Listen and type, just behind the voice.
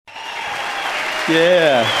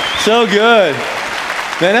Yeah, so good.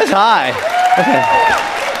 Man, that's high.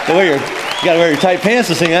 You gotta wear your tight pants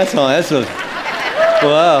to sing that song.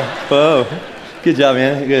 Wow. Whoa. Good job,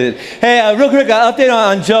 man. Good. Hey, real quick, update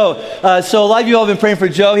on Joe. So a lot of you all have been praying for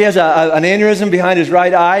Joe. He has an aneurysm behind his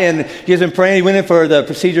right eye, and he has been praying. He went in for the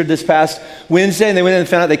procedure this past Wednesday, and they went in and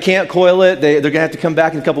found out they can't coil it. They're going to have to come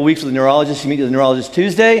back in a couple weeks with a neurologist. You meet with the neurologist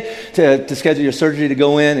Tuesday to schedule your surgery to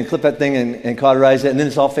go in and clip that thing and cauterize it, and then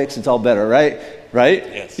it's all fixed. It's all better, right? Right?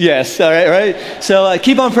 Yes. Yes. All right. So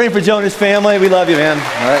keep on praying for Joe and his family. We love you, man.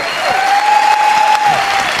 All right.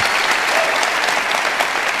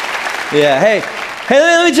 Yeah, hey,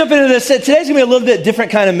 let me jump into this. Today's going to be a little bit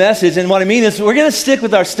different kind of message, and what I mean is we're going to stick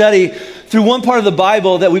with our study through one part of the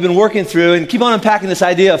Bible that we've been working through and keep on unpacking this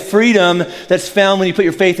idea of freedom that's found when you put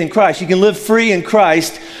your faith in Christ. You can live free in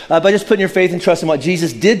Christ by just putting your faith and trust in what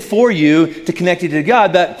Jesus did for you to connect you to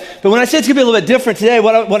God. But when I say it's going to be a little bit different today,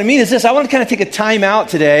 what I mean is this. I want to kind of take a time out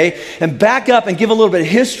today and back up and give a little bit of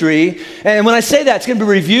history. And when I say that, it's going to be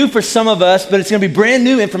a review for some of us, but it's going to be brand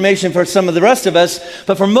new information for some of the rest of us.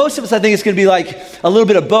 But for most of us, I think it's going to be like a little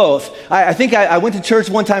bit of both. I think I went to church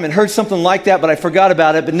one time and heard something like that, but I forgot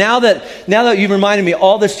about it. But now that you've reminded me,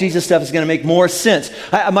 all this Jesus stuff is going to make more sense.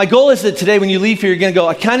 My goal is that today when you leave here, you're going to go,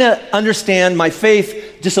 I kind of understand my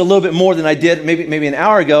faith just a little bit more than I did maybe an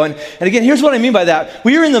hour ago. And again, here's what I mean by that.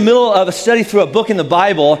 We are in the middle of a study through a book in the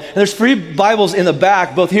Bible, and there's free Bibles in the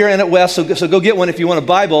back, both here and at West, so go get one if you want a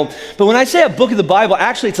Bible. But when I say a book of the Bible,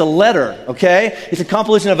 actually it's a letter, okay? It's a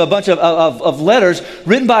compilation of a bunch of letters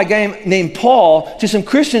written by a guy named Paul to some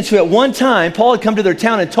Christians who at one time, Paul had come to their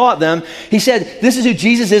town and taught them. He said, this is who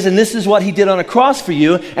Jesus is, and this is what he did on a cross for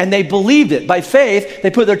you, and they believed it. By faith,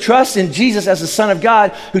 they put their trust in Jesus as the Son of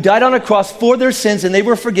God who died on a cross for their sins, and they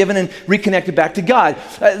were forgiven and reconnected back to God.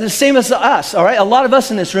 The same as us, all right? A lot of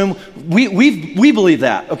us in this room, we believe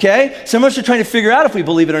that, okay? Some of us are trying to figure out if we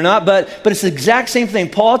believe it or not, but it's the exact same thing.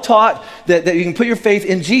 Paul taught that you can put your faith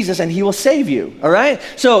in Jesus and he will save you, all right?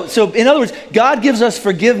 So in other words, God gives us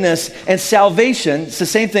forgiveness and salvation. It's the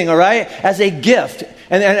same thing, all right? As a gift.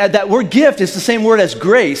 And that word gift is the same word as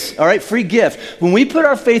grace, all right? Free gift. When we put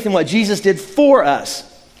our faith in what Jesus did for us,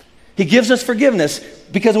 he gives us forgiveness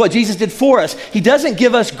because of what Jesus did for us. He doesn't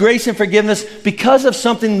give us grace and forgiveness because of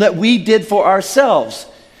something that we did for ourselves.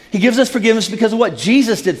 He gives us forgiveness because of what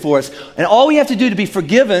Jesus did for us. And all we have to do to be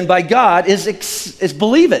forgiven by God is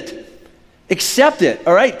believe it. Accept it,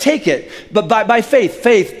 all right? Take it. But by faith,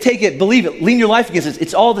 take it, believe it, lean your life against it.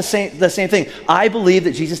 It's all the same thing. I believe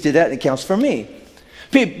that Jesus did that and it counts for me.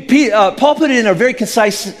 Paul put it in a very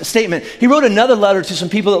concise statement. He wrote another letter to some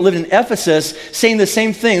people that lived in Ephesus saying the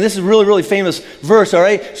same thing. This is a really, really famous verse, all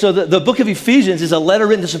right? So the book of Ephesians is a letter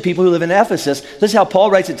written to some people who live in Ephesus. This is how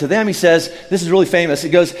Paul writes it to them. He says, this is really famous. It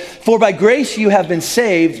goes, for by grace you have been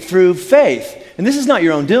saved through faith. And this is not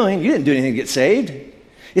your own doing. You didn't do anything to get saved.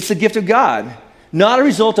 It's the gift of God. Not a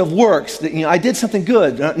result of works that, I did something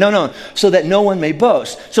good. No, so that no one may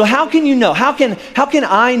boast. So how can you know? How can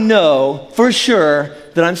I know for sure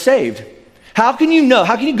that I'm saved? How can you know?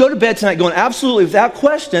 How can you go to bed tonight going, absolutely, without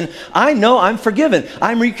question, I know I'm forgiven.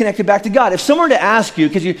 I'm reconnected back to God. If someone were to ask you,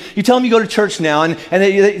 because you tell them you go to church now and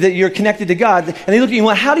that you're connected to God, and they look at you and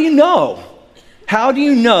well, how do you know? How do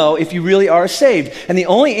you know if you really are saved? And the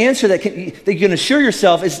only answer that you can assure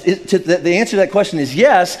yourself the answer to that question is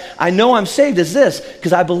yes, I know I'm saved is this,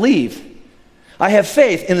 because I believe. I have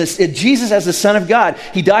faith in Jesus as the Son of God.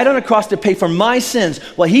 He died on a cross to pay for my sins.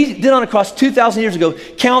 What he did on a cross 2,000 years ago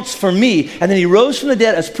counts for me. And then he rose from the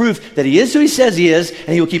dead as proof that he is who he says he is, and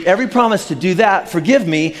he will keep every promise to do that, forgive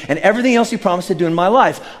me, and everything else he promised to do in my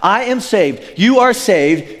life. I am saved. You are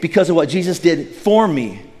saved because of what Jesus did for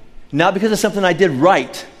me. Not because of something I did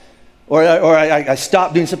right or I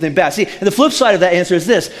stopped doing something bad. See, and the flip side of that answer is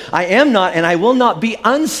this. I am not and I will not be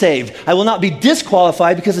unsaved. I will not be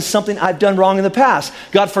disqualified because of something I've done wrong in the past.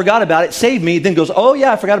 God forgot about it, saved me, then goes, oh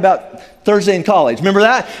yeah, I forgot about Thursday in college. Remember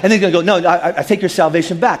that? And then he's going to go, no, I take your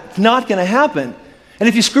salvation back. It's not going to happen. And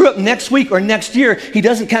if you screw up next week or next year, he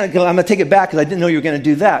doesn't kind of go, I'm going to take it back because I didn't know you were going to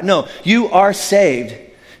do that. No, you are saved.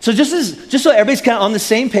 So just so everybody's kind of on the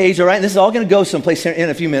same page, all right, and this is all going to go someplace in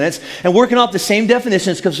a few minutes, and working off the same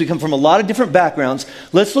definitions because we come from a lot of different backgrounds,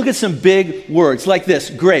 let's look at some big words like this,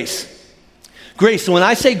 grace. Grace, so when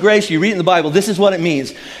I say grace, you read it in the Bible, this is what it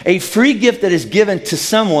means. A free gift that is given to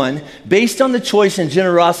someone based on the choice and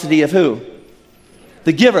generosity of who?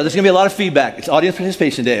 The giver. There's going to be a lot of feedback. It's audience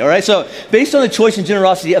participation day, all right? So based on the choice and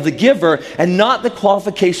generosity of the giver and not the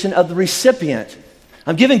qualification of the recipient.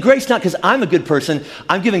 I'm giving grace not because I'm a good person.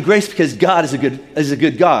 I'm giving grace because God is a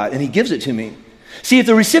good God, and he gives it to me. See, if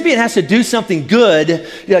the recipient has to do something good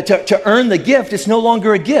to earn the gift, it's no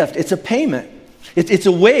longer a gift. It's a payment. It's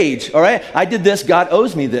a wage, all right? I did this, God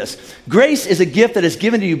owes me this. Grace is a gift that is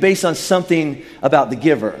given to you based on something about the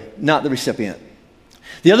giver, not the recipient.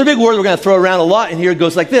 The other big word we're going to throw around a lot in here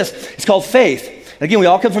goes like this. It's called faith. Again, we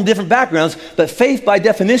all come from different backgrounds, but faith by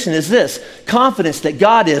definition is this: confidence that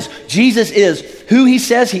God is, Jesus is who he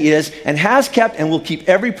says he is, and has kept and will keep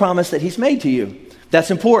every promise that he's made to you.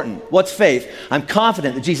 That's important. What's faith? I'm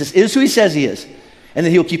confident that Jesus is who he says he is, and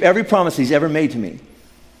that he'll keep every promise he's ever made to me.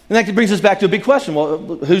 And that brings us back to a big question. Well,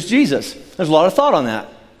 who's Jesus? There's a lot of thought on that.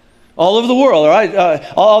 All over the world, all right?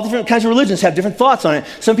 All different kinds of religions have different thoughts on it.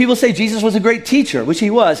 Some people say Jesus was a great teacher, which he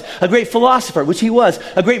was, a great philosopher, which he was,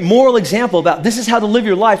 a great moral example about this is how to live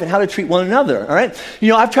your life and how to treat one another, all right? You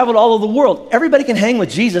know, I've traveled all over the world. Everybody can hang with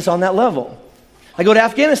Jesus on that level. I go to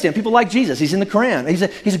Afghanistan. People like Jesus. He's in the Quran.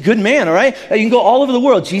 He's a good man, all right? You can go all over the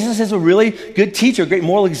world. Jesus is a really good teacher, a great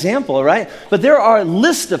moral example, all right? But there are a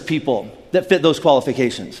list of people that fit those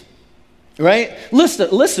qualifications. Right? List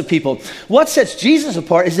of people. What sets Jesus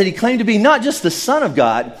apart is that he claimed to be not just the Son of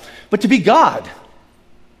God, but to be God.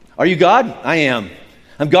 Are you God? I am.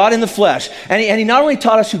 I'm God in the flesh. And he not only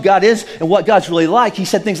taught us who God is and what God's really like, he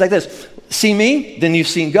said things like this: see me, then you've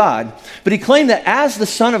seen God. But he claimed that as the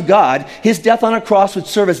Son of God, his death on a cross would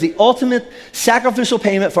serve as the ultimate sacrificial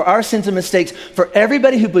payment for our sins and mistakes for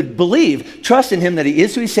everybody who would believe, trust in him that he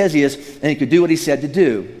is who he says he is, and he could do what he said to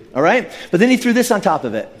do. All right? But then he threw this on top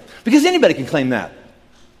of it. Because anybody can claim that.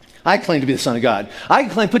 I claim to be the Son of God. I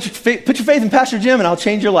can claim, put your faith in Pastor Jim and I'll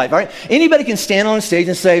change your life, all right? Anybody can stand on a stage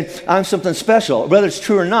and say, I'm something special, whether it's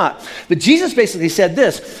true or not. But Jesus basically said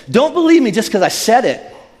this: don't believe me just because I said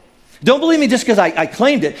it. Don't believe me just because I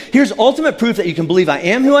claimed it. Here's ultimate proof that you can believe I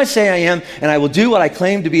am who I say I am, and I will do what I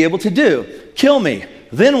claim to be able to do. Kill me,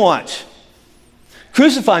 then watch.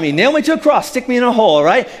 Crucify me, nail me to a cross, stick me in a hole, all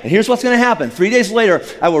right? And here's what's going to happen. 3 days later,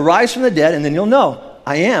 I will rise from the dead, and then you'll know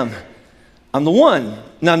I am. I'm the one.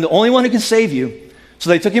 Now, I'm the only one who can save you. So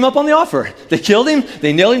they took him up on the offer. They killed him.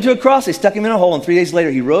 They nailed him to a cross. They stuck him in a hole. And 3 days later,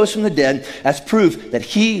 he rose from the dead as proof that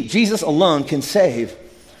he, Jesus alone, can save.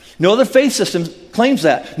 No other faith system claims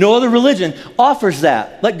that. No other religion offers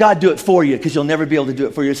that. Let God do it for you, because you'll never be able to do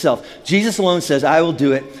it for yourself. Jesus alone says, I will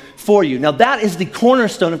do it for you. Now, that is the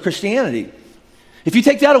cornerstone of Christianity. If you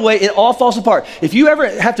take that away, it all falls apart. If you ever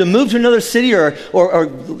have to move to another city or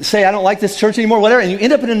say, I don't like this church anymore, whatever, and you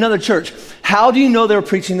end up in another church, how do you know they're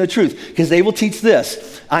preaching the truth? Because they will teach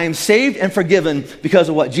this: I am saved and forgiven because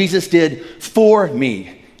of what Jesus did for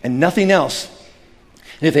me and nothing else.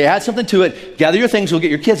 And if they add something to it, gather your things, go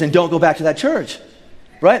get your kids, and don't go back to that church.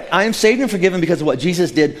 Right? I am saved and forgiven because of what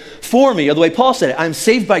Jesus did for me. Or the way Paul said it, I'm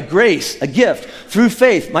saved by grace, a gift, through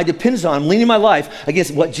faith. My dependence on, I'm leaning my life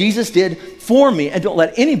against what Jesus did for me, and don't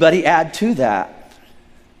let anybody add to that.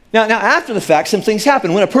 Now after the fact, some things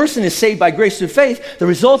happen. When a person is saved by grace through faith, the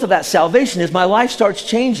result of that salvation is my life starts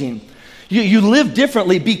changing. You live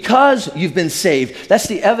differently because you've been saved. That's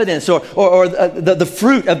the evidence or the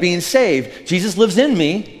fruit of being saved. Jesus lives in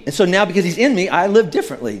me, and so now because he's in me, I live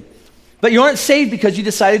differently. But you aren't saved because you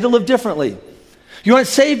decided to live differently. You aren't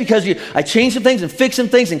saved because I changed some things and fixed some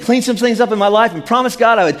things and cleaned some things up in my life and promised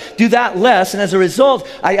God I would do that less. And as a result,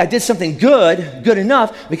 I did something good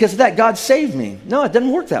enough. Because of that, God saved me. No, it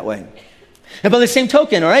doesn't work that way. And by the same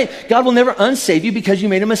token, all right, God will never unsave you because you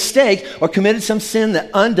made a mistake or committed some sin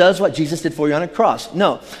that undoes what Jesus did for you on a cross.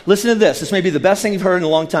 No, listen to this. This may be the best thing you've heard in a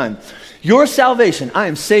long time. Your salvation, I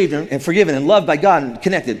am saved and forgiven and loved by God and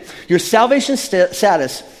connected. Your salvation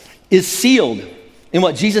status is sealed in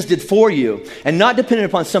what Jesus did for you and not dependent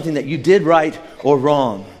upon something that you did right or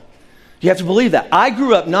wrong. You have to believe that. I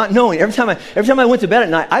grew up not knowing. Every time I went to bed at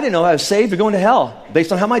night, I didn't know I was saved or going to hell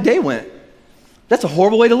based on how my day went. That's a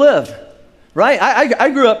horrible way to live, right? I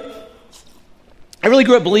really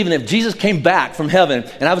grew up believing if Jesus came back from heaven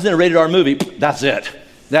and I was in a rated R movie, that's it.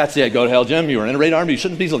 That's it. Go to hell, Jim. You were in a rated R movie. You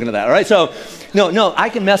shouldn't be looking at that, all right? So, no, I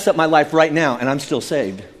can mess up my life right now and I'm still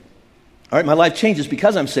saved. All right, my life changes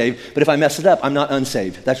because I'm saved, but if I mess it up, I'm not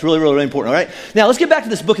unsaved. That's really, really, really important, all right? Now, let's get back to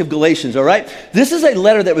this book of Galatians, all right? This is a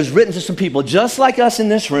letter that was written to some people just like us in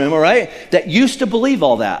this room, all right, that used to believe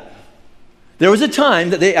all that. There was a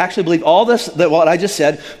time that they actually believed all this, that what I just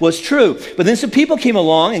said was true. But then some people came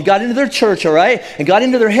along and got into their church, all right, and got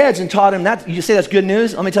into their heads and taught them that. You say that's good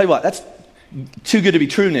news? Let me tell you what, that's too good to be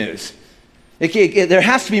true news. There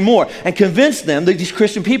has to be more. And convince them, these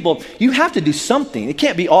Christian people, you have to do something. It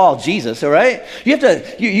can't be all Jesus, all right? You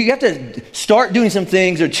have to start doing some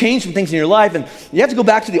things or change some things in your life. And you have to go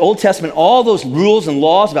back to the Old Testament, all those rules and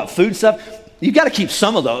laws about food stuff. You've got to keep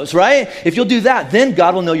some of those, right? If you'll do that, then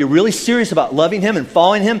God will know you're really serious about loving him and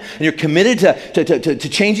following him, and you're committed to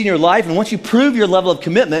changing your life. And once you prove your level of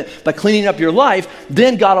commitment by cleaning up your life,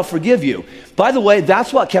 then God will forgive you. By the way,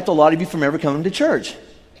 that's what kept a lot of you from ever coming to church.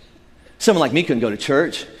 Someone like me couldn't go to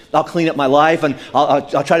church. I'll clean up my life, and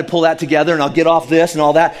I'll try to pull that together, and I'll get off this and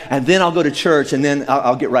all that, and then I'll go to church, and then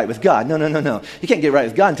I'll get right with God. No. You can't get right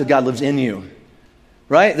with God until God lives in you.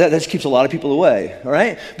 Right? That just keeps a lot of people away, all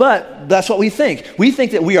right? But that's what we think. We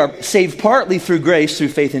think that we are saved partly through grace, through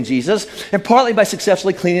faith in Jesus, and partly by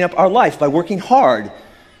successfully cleaning up our life, by working hard,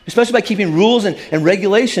 especially by keeping rules and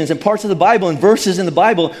regulations and parts of the Bible and verses in the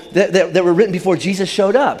Bible that were written before Jesus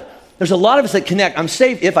showed up. There's a lot of us that connect. I'm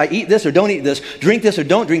saved if I eat this or don't eat this, drink this or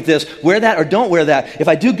don't drink this, wear that or don't wear that, if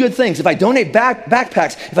I do good things, if I donate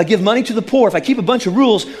backpacks, if I give money to the poor, if I keep a bunch of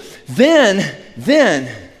rules, then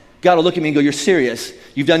God will look at me and go, you're serious.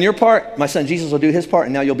 You've done your part, my son Jesus will do his part,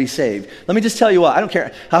 and now you'll be saved. Let me just tell you what, I don't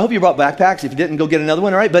care. I hope you brought backpacks. If you didn't, go get another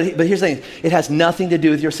one, all right? But here's the thing. It has nothing to do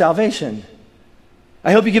with your salvation.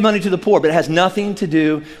 I hope you give money to the poor, but it has nothing to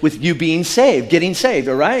do with you being saved, getting saved,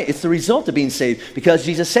 all right? It's the result of being saved. Because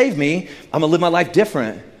Jesus saved me, I'm going to live my life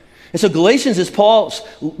different. And so Galatians is Paul's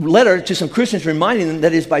letter to some Christians reminding them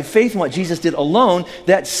that it is by faith in what Jesus did alone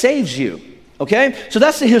that saves you, okay? So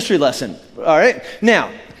that's the history lesson, all right?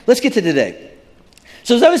 Now, let's get to today.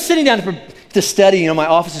 So as I was sitting down to study, my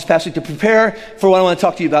office this past week to prepare for what I want to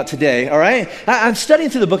talk to you about today, all right? I'm studying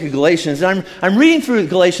through the book of Galatians, and I'm reading through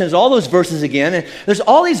Galatians, all those verses again, and there's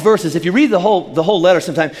all these verses. If you read the whole letter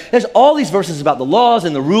sometime, there's all these verses about the laws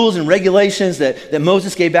and the rules and regulations that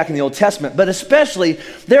Moses gave back in the Old Testament, but especially,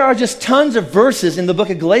 there are just tons of verses in the book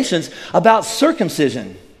of Galatians about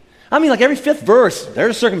circumcision. I mean, like every fifth verse,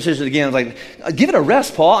 there's circumcision again. I was like, give it a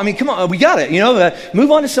rest, Paul. I mean, come on, we got it,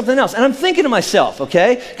 move on to something else. And I'm thinking to myself,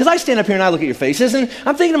 okay, because I stand up here and I look at your faces, and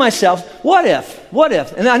I'm thinking to myself, what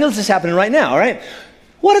if, and I know this is happening right now, all right?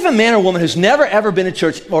 What if a man or woman who's never, ever been to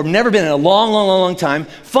church or never been in a long time,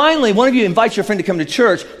 finally, one of you invites your friend to come to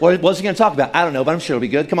church, what's he going to talk about? I don't know, but I'm sure it'll be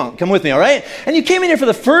good. Come on, come with me, all right? And you came in here for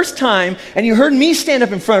the first time, and you heard me stand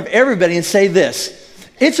up in front of everybody and say this,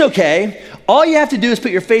 it's okay. All you have to do is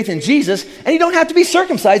put your faith in Jesus, and you don't have to be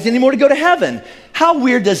circumcised anymore to go to heaven. How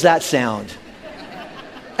weird does that sound?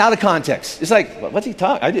 Out of context. It's like, what's he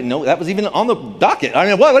talking? I didn't know that was even on the docket. I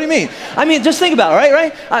mean, what do you mean? I mean, just think about it,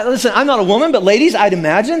 right? Listen, I'm not a woman, but ladies, I'd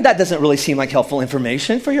imagine that doesn't really seem like helpful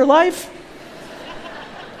information for your life.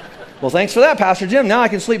 Well, thanks for that, Pastor Jim. Now I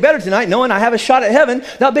can sleep better tonight knowing I have a shot at heaven,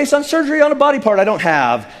 not based on surgery on a body part I don't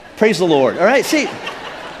have. Praise the Lord. All right, see.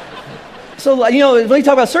 So, when you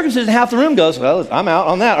talk about circumcision, half the room goes, well, I'm out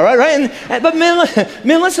on that, all right? But men,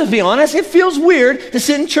 let's just be honest. It feels weird to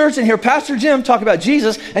sit in church and hear Pastor Jim talk about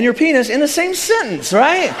Jesus and your penis in the same sentence,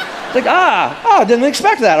 right? Like, didn't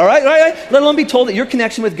expect that, all right? Let alone be told that your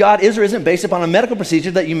connection with God is or isn't based upon a medical procedure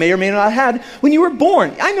that you may or may not have had when you were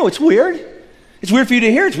born. I know it's weird. It's weird for you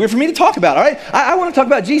to hear. It's weird for me to talk about, all right? I want to talk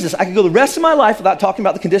about Jesus. I could go the rest of my life without talking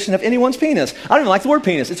about the condition of anyone's penis. I don't even like the word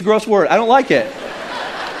penis. It's a gross word. I don't like it.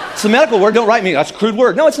 It's a medical word. Don't write me. That's a crude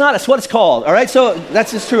word. No, it's not. It's what it's called. All right. So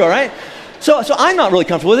that's just true. All right. So I'm not really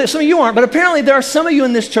comfortable with it. Some of you aren't, but apparently there are some of you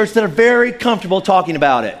in this church that are very comfortable talking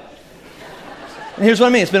about it. And here's what I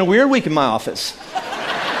mean. It's been a weird week in my office.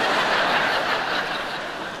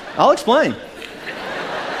 I'll explain.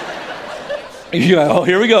 Yeah,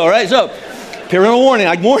 here we go. All right. So parental warning.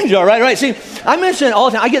 I warned you. All right. See, I mention it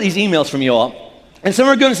all the time. I get these emails from you all, and some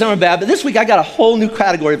are good and some are bad. But this week I got a whole new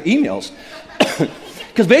category of emails.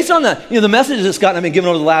 Because based on the messages that Scott and I have been giving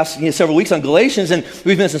over the last several weeks on Galatians, and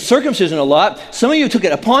we've mentioned circumcision a lot, some of you took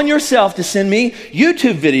it upon yourself to send me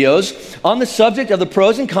YouTube videos on the subject of the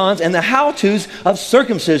pros and cons and the how-tos of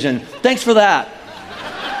circumcision. Thanks for that.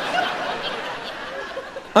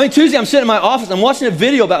 I mean, Tuesday I'm sitting in my office, I'm watching a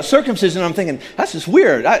video about circumcision, and I'm thinking, that's just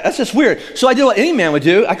weird. That's just weird. So I did what any man would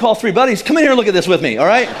do. I call 3 buddies, come in here and look at this with me, all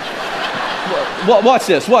right? Watch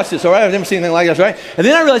this, all right? I've never seen anything like this, right? And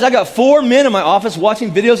then I realized I got 4 men in my office watching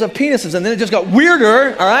videos of penises, and then it just got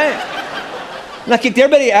weirder, all right? And I kicked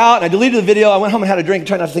everybody out, and I deleted the video. I went home and had a drink and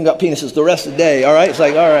tried not to think about penises the rest of the day, all right? It's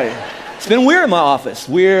like, all right. It's been weird in my office.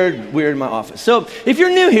 Weird in my office. So if you're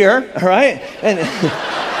new here, all right, and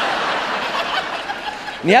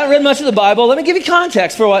you haven't read much of the Bible, let me give you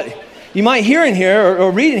context for what you might hear in here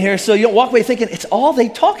or read in here, so you don't walk away thinking it's all they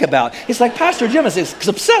talk about. It's like Pastor Jim is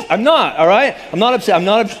obsessed. I'm not, all right? I'm not upset.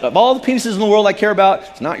 Of all the penises in the world I care about,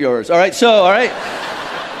 it's not yours, all right? So, all right?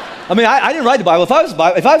 I mean, I didn't write the Bible. If I was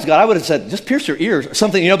God, I would have said, just pierce your ears or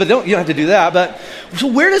something, but you don't have to do that. But so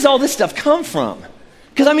where does all this stuff come from?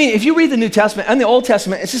 Because, I mean, if you read the New Testament and the Old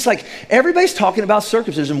Testament, it's just like everybody's talking about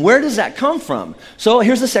circumcision. Where does that come from? So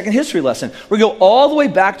here's the second history lesson. We go all the way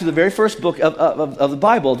back to the very first book of the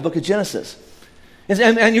Bible, the book of Genesis.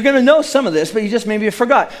 And you're going to know some of this, but you just maybe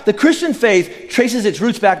forgot. The Christian faith traces its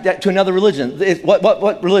roots back to another religion.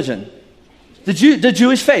 What religion? The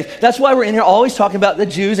Jewish faith. That's why we're in here always talking about the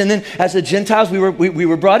Jews, and then as the Gentiles, we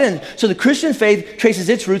were brought in. So the Christian faith traces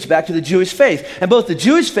its roots back to the Jewish faith. And both the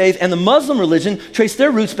Jewish faith and the Muslim religion trace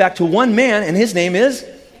their roots back to one man, and his name is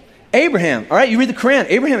Abraham. All right, you read the Quran.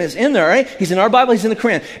 Abraham is in there, all right? He's in our Bible, he's in the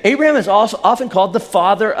Quran. Abraham is also often called the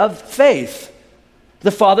father of faith.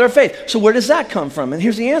 The father of faith. So where does that come from? And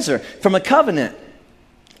here's the answer. From a covenant.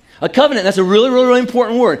 A covenant, that's a really, really, really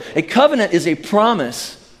important word. A covenant is a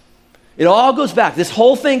promise. It all goes back. This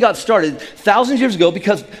whole thing got started thousands of years ago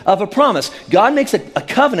because of a promise. God makes a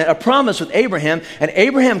covenant, a promise with Abraham, and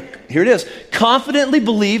Abraham, here it is, confidently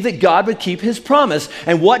believed that God would keep his promise.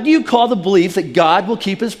 And what do you call the belief that God will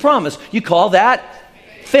keep his promise? You call that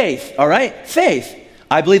faith, all right? Faith.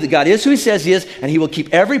 I believe that God is who he says he is, and he will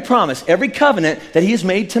keep every promise, every covenant that he has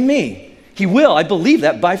made to me. He will. I believe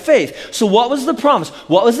that by faith. So what was the promise?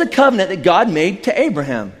 What was the covenant that God made to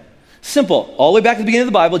Abraham? Simple. All the way back to the beginning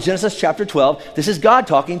of the Bible, Genesis chapter 12. This is God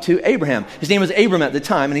talking to Abraham. His name was Abram at the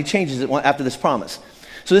time, and he changes it after this promise.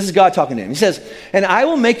 So this is God talking to him. He says, and I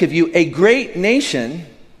will make of you a great nation,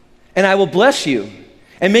 and I will bless you,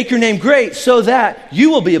 and make your name great so that you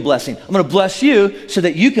will be a blessing. I'm going to bless you so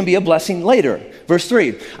that you can be a blessing later. Verse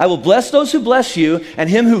 3, I will bless those who bless you, and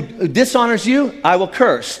him who dishonors you, I will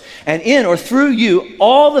curse. And in or through you,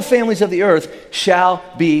 all the families of the earth shall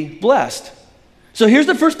be blessed. So here's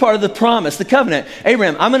the first part of the promise, the covenant.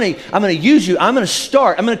 Abraham, I'm going to use you. I'm going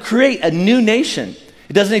to create a new nation.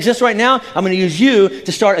 It doesn't exist right now. I'm going to use you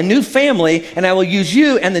to start a new family, and I will use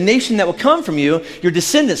you and the nation that will come from you, your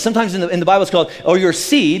descendants. Sometimes in the Bible it's called, or your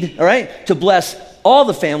seed, all right, to bless all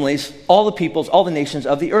the families, all the peoples, all the nations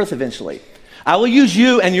of the earth eventually. I will use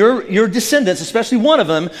you and your descendants, especially one of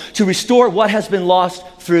them, to restore what has been lost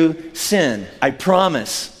through sin. I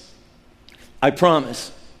promise. I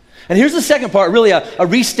promise. And here's the second part, really a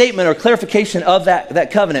restatement or clarification of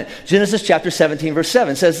that covenant. Genesis chapter 17, verse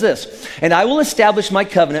 7 says this, and I will establish my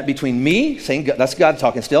covenant between me, saying that's God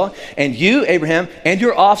talking still, and you, Abraham, and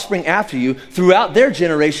your offspring after you throughout their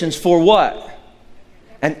generations for what?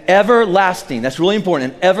 An everlasting, that's really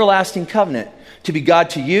important, an everlasting covenant to be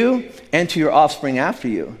God to you and to your offspring after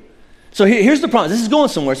you. So here's the promise. This is going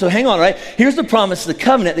somewhere. So hang on, right? Here's the promise, the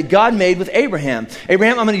covenant that God made with Abraham.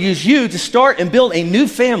 Abraham, I'm going to use you to start and build a new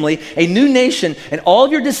family, a new nation, and all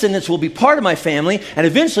of your descendants will be part of my family. And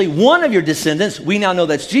eventually, one of your descendants, we now know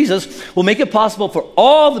that's Jesus, will make it possible for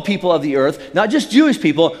all the people of the earth, not just Jewish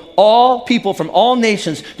people, all people from all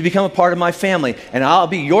nations to become a part of my family. And I'll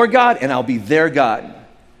be your God, and I'll be their God.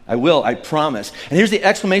 I will, I promise. And here's the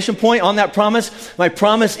exclamation point on that promise. My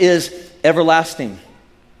promise is everlasting.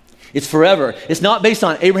 It's forever. It's not based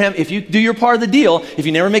on, Abraham, if you do your part of the deal, if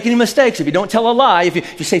you never make any mistakes, if you don't tell a lie, if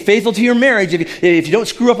you stay faithful to your marriage, if you don't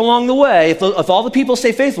screw up along the way, if all the people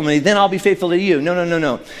stay faithful to me, then I'll be faithful to you.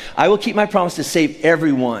 No. I will keep my promise to save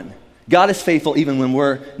everyone. God is faithful even when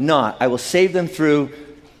we're not. I will save them through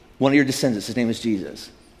one of your descendants. His name is Jesus.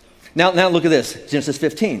 Now look at this. Genesis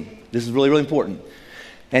 15. This is really, really important.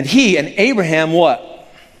 And Abraham what?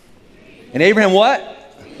 And Abraham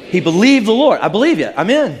what? He believed the Lord. I believe you. I'm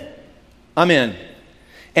in.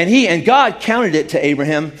 And God counted it to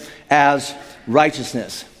Abraham as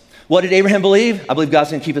righteousness. What did Abraham believe? I believe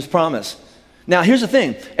God's going to keep his promise. Now, here's the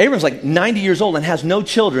thing. Abraham's like 90 years old and has no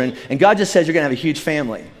children, and God just says you're going to have a huge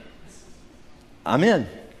family. I'm in.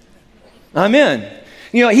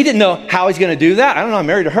 You know, he didn't know how he's going to do that. I don't know. I'm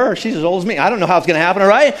married to her. She's as old as me. I don't know how it's going to happen, all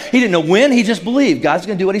right? He didn't know when. He just believed God's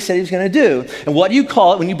going to do what he said he was going to do. And what do you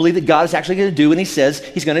call it when you believe that God is actually going to do what he says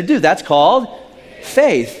he's going to do? That's called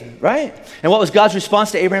faith, right? And what was God's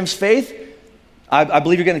response to Abraham's faith? I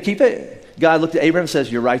believe you're going to keep it. God looked at Abraham and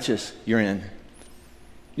says, you're righteous. You're in.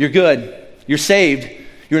 You're good. You're saved.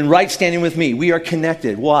 You're in right standing with me. We are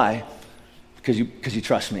connected. Why? Because you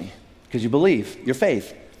trust me. Because you believe. Your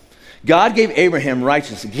faith. God gave Abraham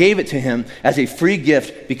righteousness, gave it to him as a free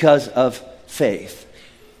gift because of faith.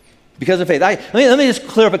 Because of faith. Let me just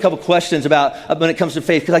clear up a couple questions about when it comes to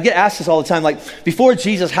faith, because I get asked this all the time, like, before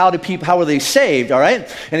Jesus, how were they saved, all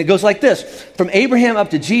right? And it goes like this. From Abraham up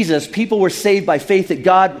to Jesus, people were saved by faith that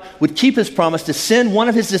God would keep his promise to send one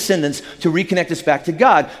of his descendants to reconnect us back to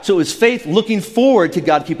God. So it was faith looking forward to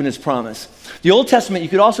God keeping his promise. The Old Testament, you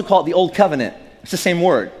could also call it the Old Covenant. It's the same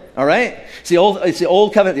word. All right? It's the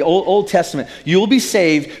old covenant, the old Testament. You will be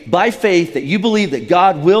saved by faith that you believe that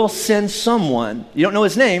God will send someone. You don't know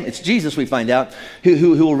his name. It's Jesus, we find out, who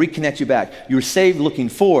will reconnect you back. You're saved looking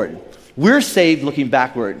forward. We're saved looking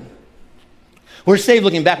backward. We're saved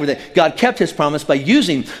looking backward, that God kept his promise by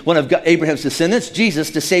using one of Abraham's descendants, Jesus,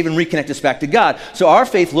 to save and reconnect us back to God. So our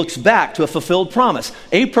faith looks back to a fulfilled promise,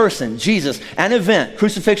 a person, Jesus, an event,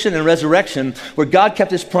 crucifixion and resurrection, where God kept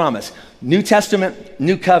his promise. New Testament,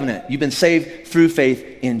 new covenant. You've been saved through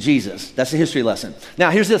faith in Jesus. That's the history lesson. Now,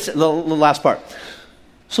 here's the last part.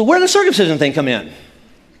 So where did the circumcision thing come in?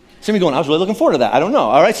 Some of you going, I was really looking forward to that. I don't know.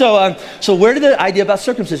 All right, so where did the idea about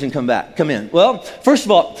circumcision come in? Well, first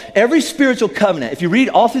of all, every spiritual covenant, if you read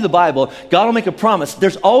all through the Bible, God will make a promise.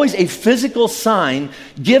 There's always a physical sign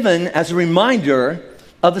given as a reminder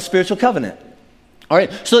of the spiritual covenant. All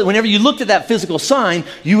right, so that whenever you looked at that physical sign,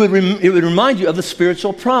 it would remind you of the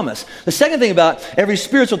spiritual promise. The second thing about every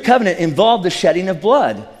spiritual covenant involved the shedding of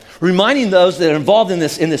blood, reminding those that are involved in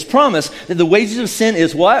this promise that the wages of sin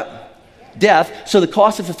is what? Death. So the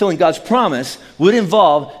cost of fulfilling God's promise would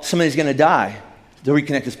involve somebody's going to die to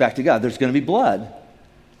reconnect us back to God. There's going to be blood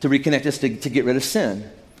to reconnect us to get rid of sin.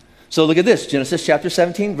 So look at this, Genesis chapter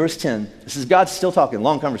 17, verse 10. This is God still talking,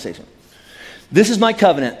 long conversation. This is my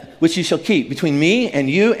covenant, which you shall keep between me and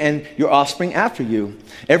you and your offspring after you.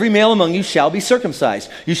 Every male among you shall be circumcised.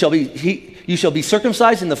 You shall be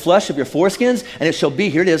circumcised in the flesh of your foreskins, and it shall be,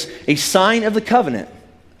 here it is, a sign of the covenant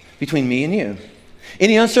between me and you.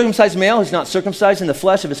 Any uncircumcised male who's not circumcised in the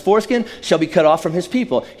flesh of his foreskin shall be cut off from his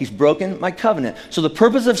people. He's broken my covenant. So the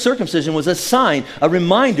purpose of circumcision was a sign, a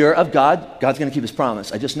reminder of God. God's going to keep his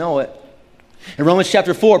promise. I just know it. In Romans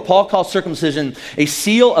chapter 4, Paul calls circumcision a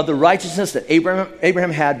seal of the righteousness that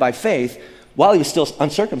Abraham had by faith while he was still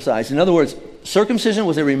uncircumcised. In other words, circumcision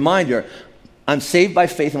was a reminder, I'm saved by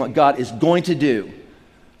faith in what God is going to do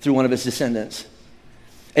through one of his descendants.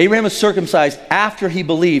 Abraham was circumcised after he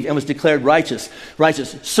believed and was declared righteous.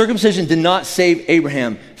 Circumcision did not save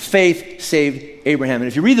Abraham. Faith saved Abraham. And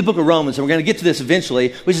if you read the book of Romans, and we're going to get to this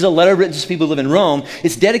eventually, which is a letter written to people who live in Rome,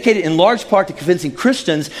 it's dedicated in large part to convincing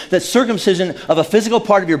Christians that circumcision of a physical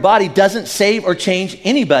part of your body doesn't save or change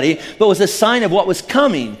anybody, but was a sign of what was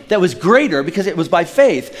coming that was greater because it was by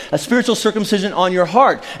faith. A spiritual circumcision on your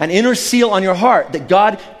heart, an inner seal on your heart that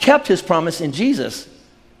God kept his promise in Jesus.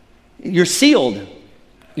 You're sealed.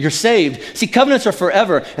 You're saved. See, covenants are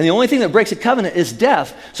forever, and the only thing that breaks a covenant is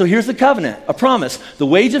death. So here's the covenant, a promise. The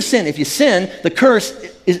wage of sin, if you sin, the curse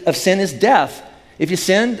of sin is death. If you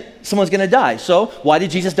sin, someone's going to die. So why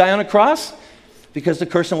did Jesus die on a cross? Because the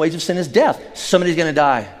curse and wage of sin is death. Somebody's going to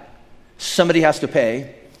die. Somebody has to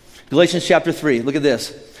pay. Galatians chapter 3, look at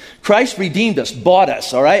this. Christ redeemed us, bought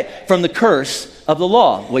us, all right, from the curse of the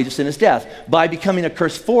law. The wage of sin is death, by becoming a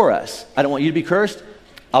curse for us. I don't want you to be cursed.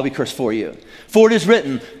 I'll be cursed for you. For it is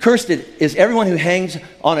written, cursed is everyone who hangs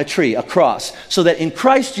on a tree, a cross, so that in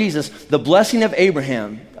Christ Jesus, the blessing of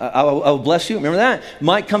Abraham, I will bless you, remember that,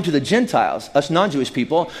 might come to the Gentiles, us non-Jewish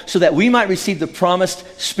people, so that we might receive the promised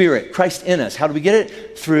Spirit, Christ in us. How do we get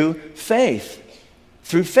it? Through faith.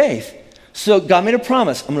 Through faith. So God made a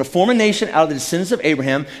promise. I'm going to form a nation out of the descendants of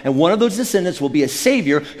Abraham, and one of those descendants will be a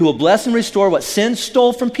Savior who will bless and restore what sin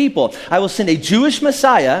stole from people. I will send a Jewish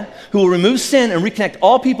Messiah who will remove sin and reconnect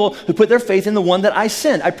all people who put their faith in the one that I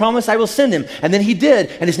send. I promise I will send him. And then he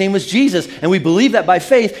did, and his name was Jesus. And we believe that by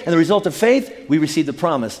faith, and the result of faith, we receive the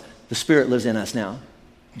promise. The Spirit lives in us now.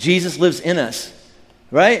 Jesus lives in us.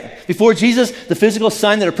 Right? Before Jesus, the physical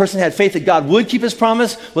sign that a person had faith that God would keep his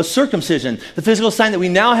promise was circumcision. The physical sign that we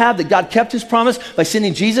now have that God kept his promise by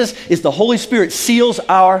sending Jesus is the Holy Spirit seals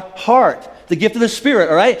our heart. The gift of the Spirit,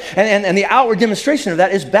 all right? And the outward demonstration of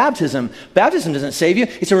that is baptism. Baptism doesn't save you.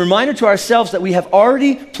 It's a reminder to ourselves that we have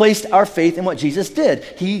already placed our faith in what Jesus did.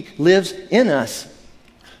 He lives in us.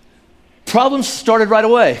 Problems started right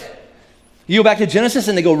away. You go back to Genesis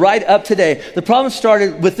and they go right up today. The problem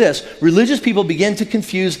started with this. Religious people began to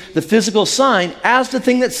confuse the physical sign as the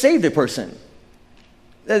thing that saved a person.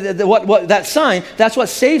 That sign, that's what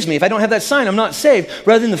saves me. If I don't have that sign, I'm not saved.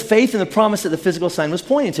 Rather than the faith and the promise that the physical sign was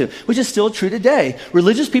pointing to, which is still true today.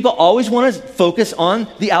 Religious people always want to focus on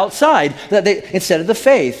the outside instead of the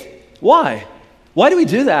faith. Why? Why do we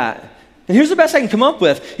do that? And here's the best I can come up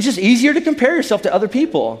with. It's just easier to compare yourself to other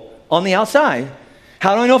people on the outside.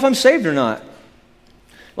 How do I know if I'm saved or not?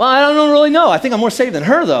 Well, I don't really know. I think I'm more saved than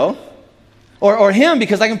her, though. Or him,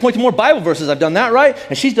 because I can point to more Bible verses. I've done that right,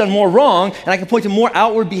 and she's done more wrong, and I can point to more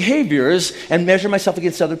outward behaviors and measure myself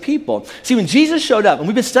against other people. See, when Jesus showed up, and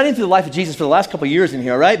we've been studying through the life of Jesus for the last couple of years in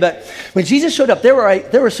here, right? But when Jesus showed up, there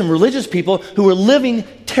were some religious people who were living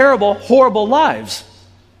terrible, horrible lives.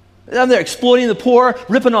 They're exploiting the poor,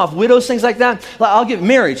 ripping off widows, things like that. I'll give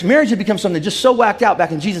marriage. Marriage had become something just so whacked out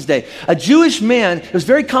back in Jesus' day. A Jewish man, it was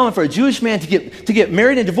very common for a Jewish man to get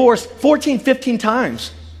married and divorced 14, 15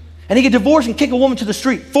 times. And he could divorce and kick a woman to the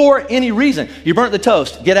street for any reason. You burnt the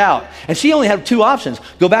toast, get out. And she only had two options: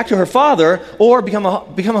 go back to her father or become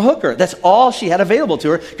a hooker. That's all she had available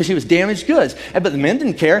to her because she was damaged goods. But the men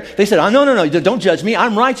didn't care. They said, oh, no, don't judge me.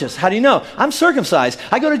 I'm righteous. How do you know? I'm circumcised.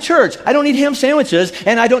 I go to church. I don't eat ham sandwiches,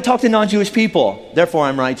 and I don't talk to non-Jewish people. Therefore,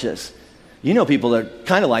 I'm righteous. You know people that are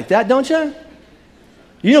kind of like that, don't you?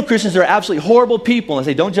 You know Christians that are absolutely horrible people and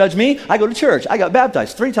say, don't judge me. I go to church. I got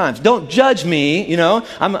baptized 3 times. Don't judge me. You know,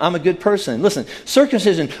 I'm a good person. Listen,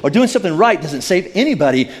 circumcision or doing something right doesn't save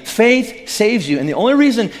anybody. Faith saves you. And the only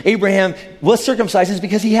reason Abraham was circumcised is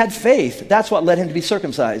because he had faith. That's what led him to be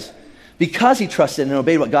circumcised. Because he trusted and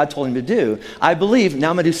obeyed what God told him to do. I believe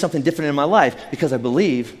now I'm going to do something different in my life because I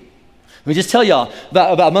believe. Let me just tell y'all,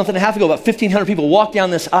 about a month and a half ago, about 1,500 people walked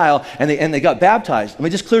down this aisle and they got baptized. Let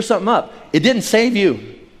me just clear something up. It didn't save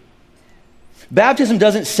you. Baptism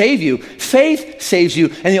doesn't save you. Faith saves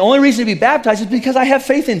you. And the only reason to be baptized is because I have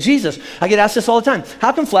faith in Jesus. I get asked this all the time.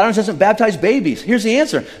 How come Flatirons doesn't baptize babies? Here's the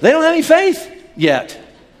answer. They don't have any faith yet.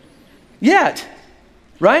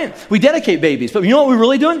 Right? We dedicate babies. But you know what we're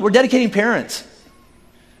really doing? We're dedicating parents.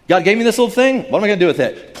 God gave me this little thing. What am I going to do with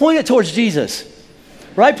it? Point it towards Jesus.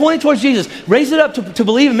 Right? Point it towards Jesus. Raise it up to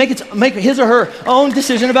believe and make his or her own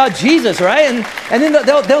decision about Jesus, right? And then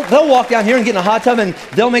they'll walk down here and get in a hot tub and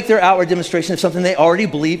they'll make their outward demonstration of something they already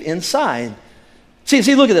believe inside.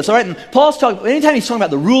 See, look at this, all right? And Paul's talking, anytime he's talking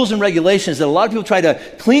about the rules and regulations that a lot of people try to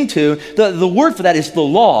cling to, the word for that is the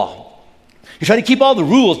law. You try to keep all the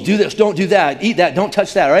rules, do this, don't do that, eat that, don't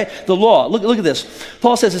touch that, all right? The law, look at this.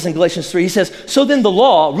 Paul says this in Galatians 3. He says, so then the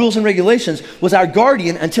law, rules and regulations, was our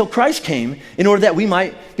guardian until Christ came in order that we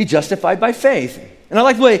might be justified by faith. And I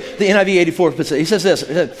like the way the NIV 84 puts it. He says this,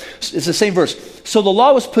 it's the same verse. So the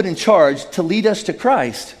law was put in charge to lead us to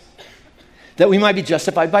Christ, that we might be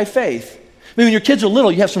justified by faith. I mean, when your kids are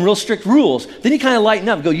little, you have some real strict rules. Then you kind of lighten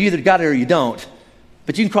up and go, you either got it or you don't.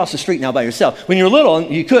 But you can cross the street now by yourself. When you were little,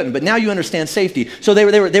 you couldn't, but now you understand safety. So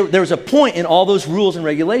there was a point in all those rules and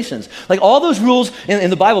regulations. Like all those rules in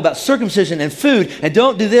the Bible about circumcision and food, and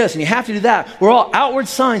don't do this, and you have to do that, were all outward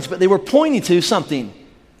signs, but they were pointing to something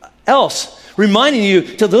else, reminding you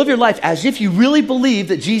to live your life as if you really believe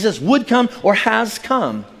that Jesus would come or has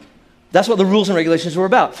come. That's what the rules and regulations were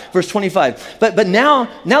about. Verse 25. But now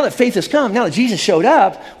that faith has come, now that Jesus showed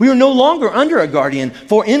up, we are no longer under a guardian.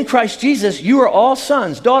 For in Christ Jesus, you are all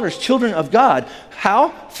sons, daughters, children of God. How?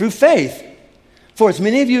 Through faith. For as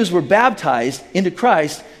many of you as were baptized into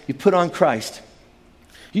Christ, you put on Christ.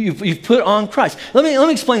 You've put on Christ. Let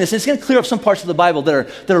me explain this. It's going to clear up some parts of the Bible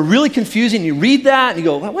that are really confusing. You read that and you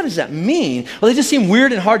go, well, what does that mean? Well, they just seem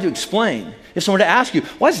weird and hard to explain. If someone were to ask you,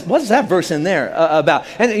 what is that verse in there about?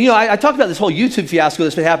 And, you know, I talked about this whole YouTube fiasco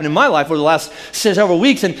that's been happening in my life over the last several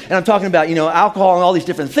weeks, and I'm talking about, you know, alcohol and all these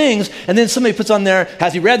different things, and then somebody puts on there,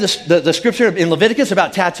 has he read the scripture in Leviticus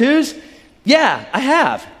about tattoos? Yeah, I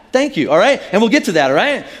have. Thank you, all right? And we'll get to that, all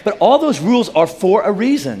right? But all those rules are for a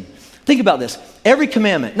reason. Think about this. Every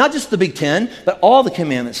commandment, not just the Big Ten, but all the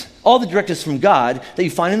commandments, all the directives from God that you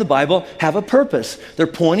find in the Bible have a purpose. They're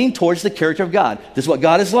pointing towards the character of God. This is what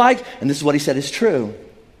God is like, and this is what he said is true.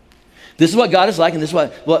 This is what God is like, and this is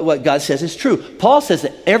what God says is true. Paul says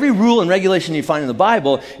that every rule and regulation you find in the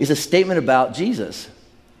Bible is a statement about Jesus.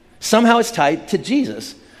 Somehow it's tied to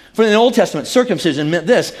Jesus. For in the Old Testament, circumcision meant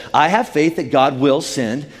this: I have faith that God will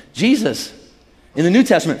send Jesus. In the New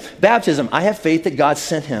Testament, baptism, I have faith that God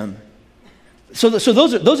sent him. So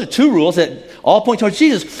those are two rules that all point towards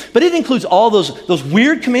Jesus, but it includes all those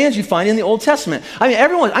weird commands you find in the Old Testament. I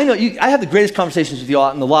mean, I have the greatest conversations with you all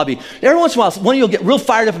out in the lobby. Every once in a while, one of you will get real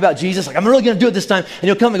fired up about Jesus, like, I'm really going to do it this time, and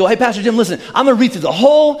you'll come and go, hey, Pastor Jim, listen, I'm going to read through the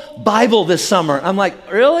whole Bible this summer. I'm like,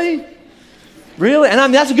 really? Really?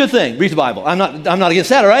 And that's a good thing. Read the Bible. I'm not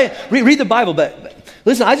against that, all right? Read the Bible, but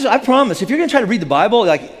listen, I promise, if you're going to try to read the Bible,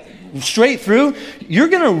 like, straight through, you're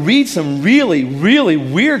going to read some really, really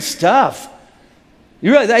weird stuff.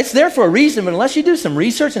 It's there for a reason, but unless you do some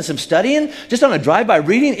research and some studying, just on a drive-by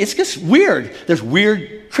reading, it's just weird. There's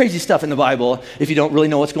weird, crazy stuff in the Bible if you don't really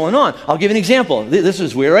know what's going on. I'll give you an example. This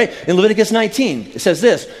is weird, right? In Leviticus 19, it says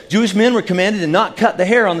this: Jewish men were commanded to not cut the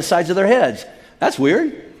hair on the sides of their heads. That's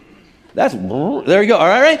weird. There you go. All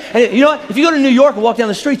right. And you know what? If you go to New York and walk down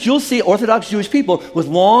the streets, you'll see Orthodox Jewish people with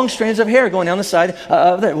long strands of hair going down the side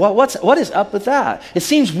of there. What is up with that? It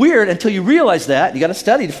seems weird until you realize that. You got to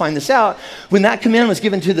study to find this out. When that command was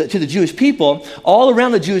given to the Jewish people, all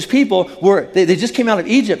around the Jewish people they just came out of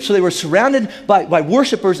Egypt, so they were surrounded by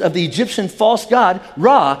worshipers of the Egyptian false god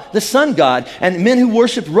Ra, the sun god. And men who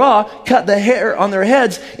worshipped Ra cut the hair on their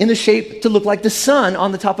heads in the shape to look like the sun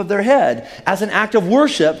on the top of their head as an act of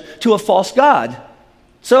worship to a false god.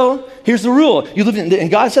 So here's the rule. You lived in,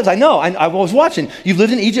 and God says, I was watching. You've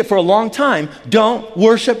lived in Egypt for a long time. Don't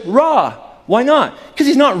worship Ra. Why not? Because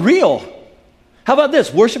he's not real. How about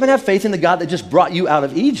this? Worship and have faith in the God that just brought you out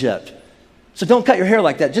of Egypt. So don't cut your hair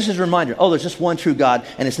like that. Just as a reminder, there's just one true God,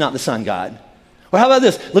 and it's not the Son God. Or how about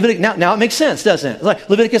this? Now it makes sense, doesn't it? Like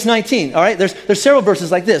Leviticus 19, all right? There's several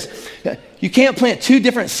verses like this. You can't plant two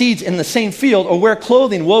different seeds in the same field or wear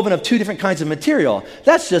clothing woven of two different kinds of material.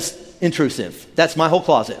 That's just intrusive. That's my whole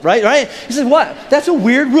closet, right? He says, what? That's a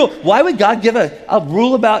weird rule. Why would God give a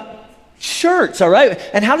rule about shirts, all right?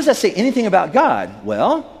 And how does that say anything about God?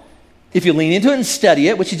 Well, if you lean into it and study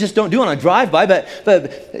it, which you just don't do on a drive-by, but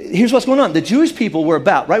here's what's going on. The Jewish people were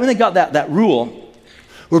about, right when they got that rule,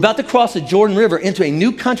 we're about to cross the Jordan River into a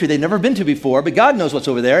new country they've never been to before, but God knows what's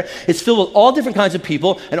over there. It's filled with all different kinds of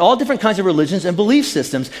people and all different kinds of religions and belief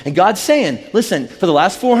systems. And God's saying, listen, for the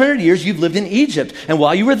last 400 years, you've lived in Egypt. And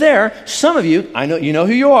while you were there, some of you, I know you know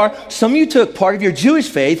who you are, some of you took part of your Jewish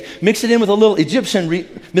faith, mixed it in with a little Egyptian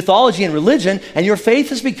mythology and religion, and your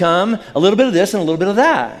faith has become a little bit of this and a little bit of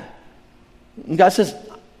that. And God says,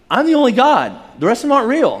 I'm the only God. The rest of them aren't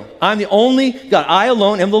real. I'm the only God. I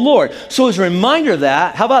alone am the Lord. So as a reminder of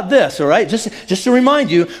that, how about this, all right? Just to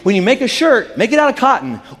remind you, when you make a shirt, make it out of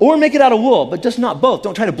cotton or make it out of wool, but just not both.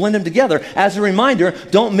 Don't try to blend them together. As a reminder,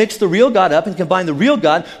 don't mix the real God up and combine the real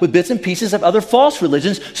God with bits and pieces of other false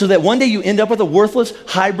religions so that one day you end up with a worthless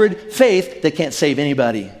hybrid faith that can't save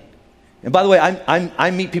anybody. And by the way,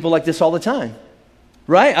 I meet people like this all the time.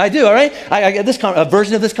 Right? I do, all right? I get a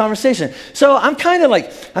version of this conversation. So I'm kind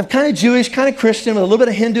of Jewish, kind of Christian with a little bit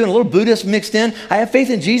of Hindu and a little Buddhist mixed in. I have faith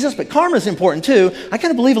in Jesus, but karma is important too. I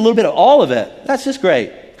kind of believe a little bit of all of it. That's just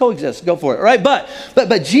great. Coexist, go for it, all right?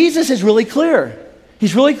 But Jesus is really clear.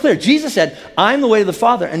 He's really clear. Jesus said, I'm the way to the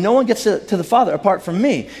Father, and no one gets to the Father apart from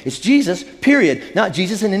me. It's Jesus, period. Not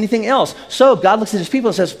Jesus and anything else. So God looks at his people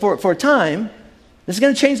and says, for a time, this is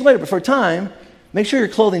going to change later, but for a time, make sure your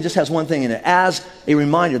clothing just has one thing in it. As a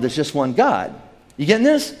reminder, there's just one God. You getting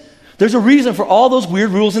this? There's a reason for all those weird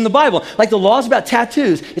rules in the Bible. Like the laws about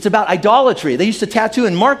tattoos, it's about idolatry. They used to tattoo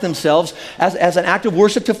and mark themselves as an act of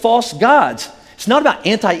worship to false gods. It's not about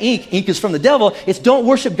anti-ink. Ink is from the devil. It's don't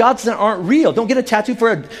worship gods that aren't real. Don't get a tattoo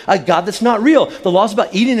for a God that's not real. The laws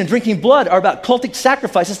about eating and drinking blood are about cultic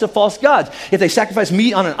sacrifices to false gods. If they sacrifice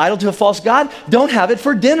meat on an idol to a false god, don't have it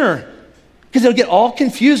for dinner. Because it'll get all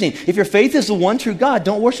confusing. If your faith is the one true God,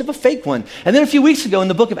 don't worship a fake one. And then a few weeks ago in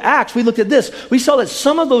the book of Acts, we looked at this. We saw that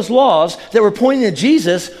some of those laws that were pointing to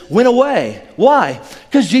Jesus went away. Why?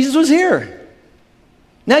 Because Jesus was here.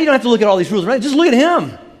 Now you don't have to look at all these rules, right? Just look at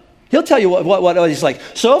him. He'll tell you what he's like.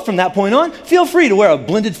 So from that point on, feel free to wear a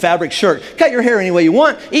blended fabric shirt. Cut your hair any way you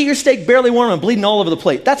want. Eat your steak barely warm and bleeding all over the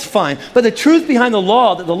plate. That's fine. But the truth behind the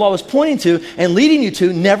law that the law was pointing to and leading you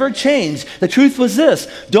to never changed. The truth was this.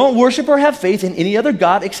 Don't worship or have faith in any other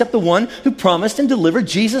God except the one who promised and delivered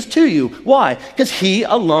Jesus to you. Why? Because he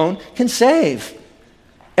alone can save.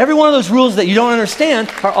 Every one of those rules that you don't understand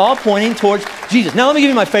are all pointing towards Jesus. Now let me give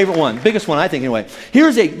you my favorite one, biggest one I think anyway.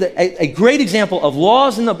 Here's a great example of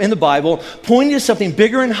laws in the Bible pointing to something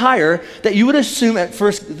bigger and higher that you would assume at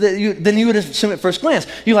first than you would assume at first glance.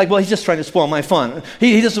 You're like, well, he's just trying to spoil my fun.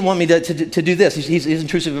 He doesn't want me to do this. He's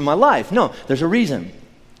intrusive in my life. No, there's a reason.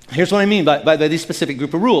 Here's what I mean by these specific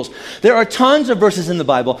group of rules. There are tons of verses in the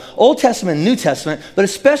Bible, Old Testament and New Testament, but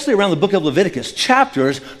especially around the book of Leviticus,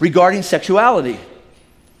 chapters regarding sexuality.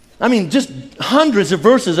 I mean, just hundreds of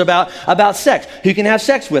verses about sex, who you can have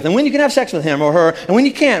sex with, and when you can have sex with him or her, and when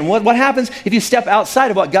you can't, and what happens if you step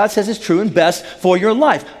outside of what God says is true and best for your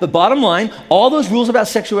life. But bottom line, all those rules about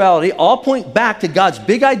sexuality all point back to God's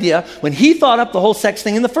big idea when he thought up the whole sex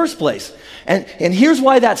thing in the first place. And here's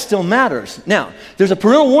why that still matters. Now, there's a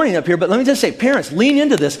parental warning up here, but let me just say, parents, lean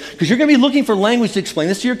into this because you're going to be looking for language to explain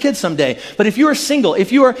this to your kids someday. But if you are single,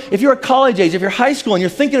 if you're college age, if you're high school and you're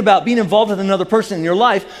thinking about being involved with another person in your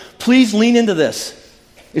life, please lean into this.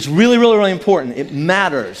 It's really, really, really important. It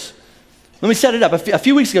matters. Let me set it up. A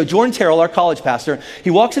few weeks ago, Jordan Terrell, our college pastor, he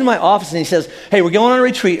walks into my office and he says, hey, we're going on a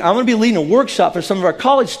retreat. I'm going to be leading a workshop for some of our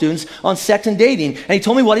college students on sex and dating. And he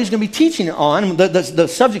told me what he's going to be teaching on, the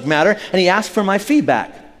subject matter, and he asked for my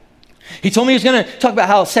feedback. He told me he was going to talk about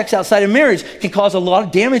how sex outside of marriage can cause a lot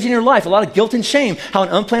of damage in your life, a lot of guilt and shame, how an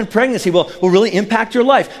unplanned pregnancy will really impact your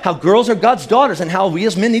life, how girls are God's daughters, and how we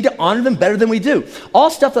as men need to honor them better than we do. All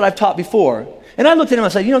stuff that I've taught before. And I looked at him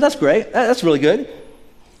and I said, that's great. That's really good.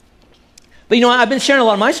 But I've been sharing a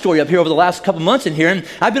lot of my story up here over the last couple months in here, and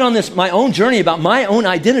I've been on my own journey about my own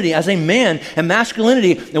identity as a man and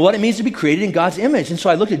masculinity and what it means to be created in God's image. And so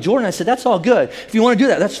I looked at Jordan and I said, that's all good. If you want to do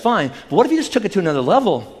that, that's fine. But what if you just took it to another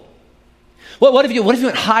level? What if you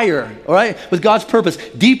went higher, all right, with God's purpose,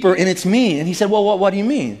 deeper in its meaning? And he said, well, what do you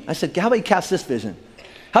mean? I said, how about you cast this vision?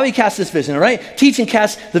 How about you cast this vision, all right? Teach and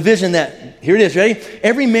cast the vision that, here it is, ready?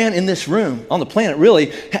 Every man in this room, on the planet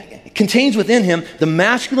really, contains within him the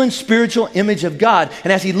masculine spiritual image of God.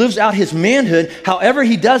 And as he lives out his manhood, however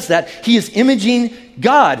he does that, he is imaging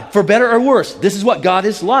God, for better or worse. This is what God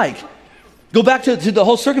is like. Go back to the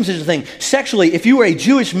whole circumcision thing. Sexually, if you were a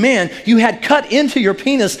Jewish man, you had cut into your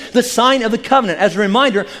penis the sign of the covenant. As a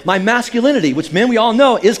reminder, my masculinity, which men we all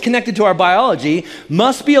know is connected to our biology,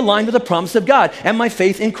 must be aligned with the promise of God and my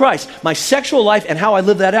faith in Christ. My sexual life and how I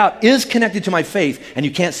live that out is connected to my faith, and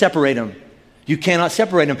you can't separate them. You cannot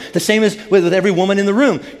separate them. The same is with every woman in the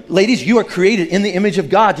room. Ladies, you are created in the image of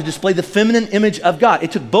God to display the feminine image of God.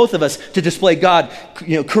 It took both of us to display God,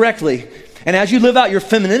 correctly. And as you live out your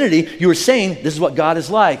femininity, you are saying, this is what God is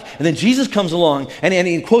like. And then Jesus comes along and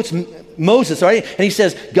he quotes Moses, right? And he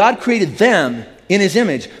says, God created them in his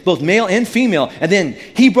image, both male and female. And then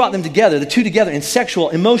he brought them together, the two together in sexual,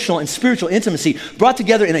 emotional, and spiritual intimacy, brought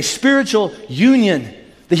together in a spiritual union.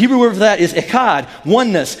 The Hebrew word for that is echad,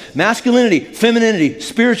 oneness, masculinity, femininity,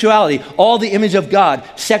 spirituality, all the image of God.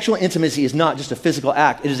 Sexual intimacy is not just a physical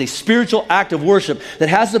act. It is a spiritual act of worship that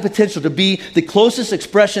has the potential to be the closest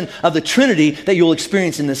expression of the Trinity that you will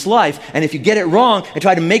experience in this life. And if you get it wrong and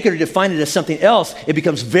try to make it or define it as something else, it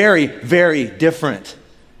becomes very, very different.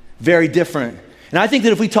 Very different. And I think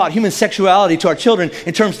that if we taught human sexuality to our children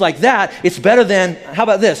in terms like that, it's better than, how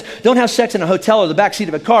about this? Don't have sex in a hotel or the backseat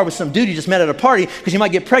of a car with some dude you just met at a party because you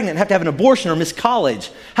might get pregnant and have to have an abortion or miss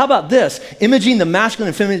college. How about this? Imaging the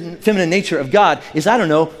masculine and feminine nature of God is,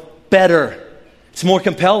 better. It's more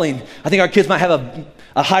compelling. I think our kids might have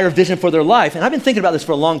a higher vision for their life. And I've been thinking about this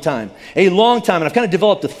for a long time, and I've kind of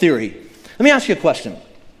developed a theory. Let me ask you a question.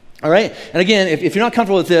 All right? And again, if you're not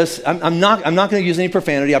comfortable with this, I'm not going to use any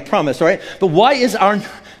profanity, I promise, all right? But why is our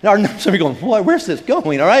some of you going, where's this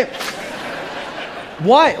going, all right?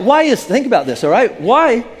 Think about this, all right?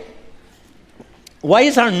 Why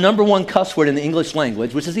is our number one cuss word in the English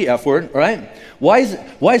language, which is the F word, all right? Why is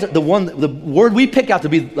it the word we pick out to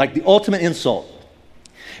be like the ultimate insult?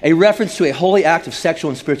 A reference to a holy act of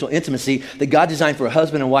sexual and spiritual intimacy that God designed for a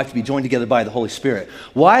husband and wife to be joined together by the Holy Spirit.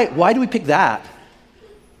 Why do we pick that?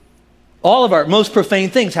 All of our most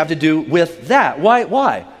profane things have to do with that. Why?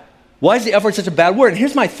 Why is the F word such a bad word? And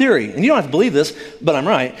here's my theory, and you don't have to believe this, but I'm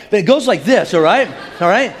right. But it goes like this, all right? All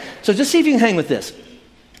right? So just see if you can hang with this.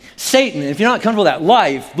 Satan, if you're not comfortable with that,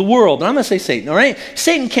 life, the world, and I'm going to say Satan, all right?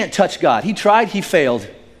 Satan can't touch God. He tried, he failed.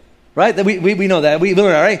 Right? We know that. We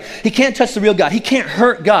learn that, right? He can't touch the real God. He can't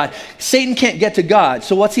hurt God. Satan can't get to God.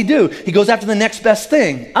 So what's he do? He goes after the next best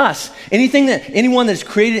thing, us. Anyone that's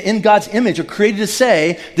created in God's image or created to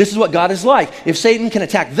say, this is what God is like. If Satan can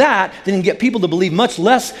attack that, then he can get people to believe much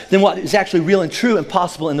less than what is actually real and true and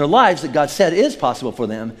possible in their lives that God said is possible for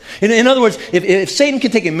them. In other words, if Satan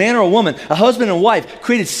can take a man or a woman, a husband and wife,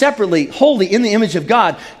 created separately, wholly in the image of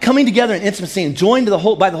God, coming together in intimacy and joined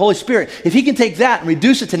by the Holy Spirit, if he can take that and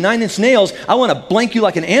reduce it to 9-inch nails, I want to blank you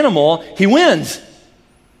like an animal, he wins.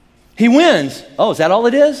 He wins. Oh, is that all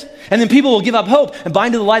it is? And then people will give up hope and buy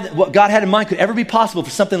into the lie that what God had in mind could ever be possible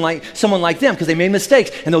for someone like them because they made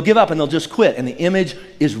mistakes, and they'll give up and they'll just quit, and the image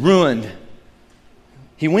is ruined.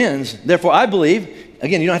 He wins. Therefore, I believe,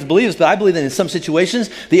 again, you don't have to believe this, but I believe that in some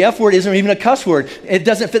situations, the F word isn't even a cuss word. It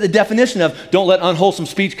doesn't fit the definition of don't let unwholesome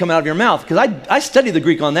speech come out of your mouth. Because I studied the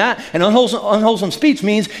Greek on that, and unwholesome speech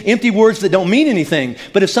means empty words that don't mean anything.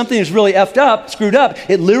 But if something is really effed up, screwed up,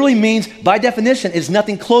 it literally means, by definition, is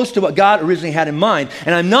nothing close to what God originally had in mind.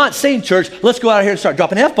 And I'm not saying, church, let's go out here and start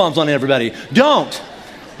dropping F-bombs on everybody. Don't.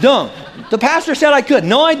 The pastor said I could.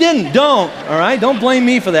 No, I didn't. Don't. All right? Don't blame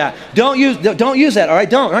me for that. Don't use that. All right?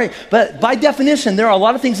 Don't. All right? But by definition, there are a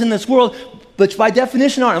lot of things in this world which by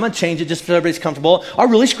definition I'm going to change it just so everybody's comfortable, are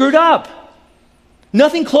really screwed up.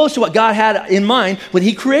 Nothing close to what God had in mind when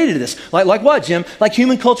he created this. Like what, Jim? Like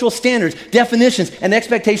human cultural standards, definitions, and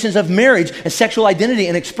expectations of marriage and sexual identity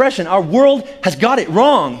and expression. Our world has got it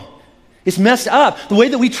wrong. It's messed up. The way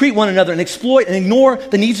that we treat one another and exploit and ignore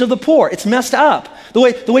the needs of the poor, it's messed up. The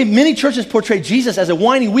way many churches portray Jesus as a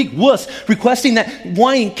whiny, weak wuss, requesting that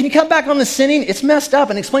whining, can you come back on the sinning? It's messed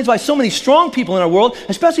up and explains why so many strong people in our world,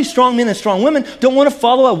 especially strong men and strong women, don't want to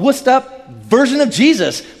follow a wussed up version of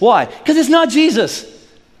Jesus. Why? Because it's not Jesus.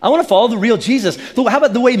 I want to follow the real Jesus. How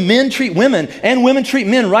about the way men treat women and women treat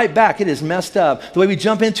men right back? It is messed up. The way we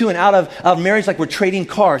jump into and out of marriage like we're trading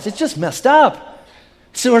cars, it's just messed up.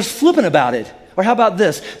 So we're flippant about it. Or how about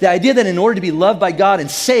this? The idea that in order to be loved by God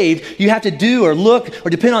and saved, you have to do or look or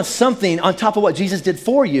depend on something on top of what Jesus did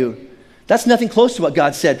for you. That's nothing close to what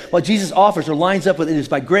God said. What Jesus offers or lines up with it is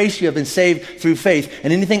by grace you have been saved through faith.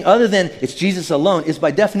 And anything other than it's Jesus alone is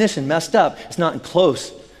by definition messed up. It's not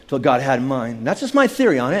close to what God had in mind. And that's just my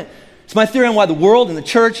theory on it. It's my theory on why the world and the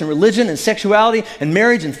church and religion and sexuality and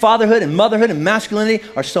marriage and fatherhood and motherhood and masculinity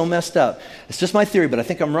are so messed up. It's just my theory, but I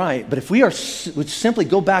think I'm right. But if we would simply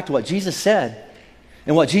go back to what Jesus said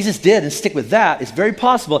and what Jesus did and stick with that, it's very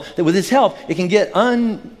possible that with his help, it can get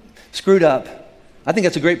unscrewed up. I think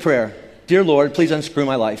that's a great prayer. Dear Lord, please unscrew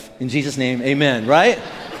my life. In Jesus' name, amen, right?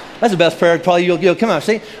 That's the best prayer probably you'll come out.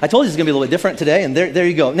 See, I told you it's going to be a little bit different today, and there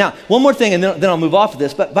you go. Now, one more thing, and then I'll move off of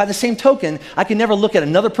this, but by the same token, I can never look at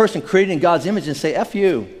another person created in God's image and say, F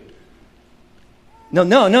you. No.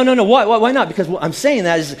 Why not? Because what I'm saying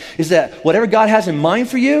that is that whatever God has in mind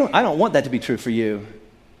for you, I don't want that to be true for you.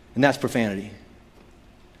 And that's profanity.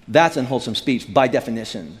 That's unwholesome speech by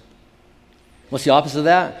definition. What's the opposite of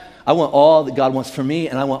that? I want all that God wants for me,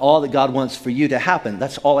 and I want all that God wants for you to happen.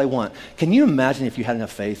 That's all I want. Can you imagine if you had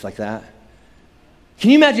enough faith like that?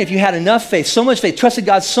 Can you imagine if you had enough faith, so much faith, trusted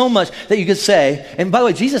God so much that you could say, and by the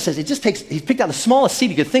way, Jesus says he picked out the smallest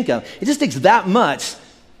seed he could think of. It just takes that much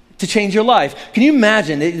to change your life. Can you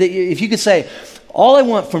imagine that if you could say, all I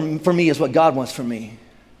want for me is what God wants for me?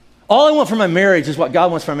 All I want for my marriage is what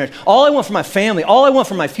God wants for my marriage. All I want for my family, all I want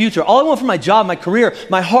for my future, all I want for my job, my career,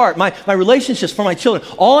 my heart, my relationships, for my children,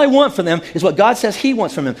 all I want for them is what God says he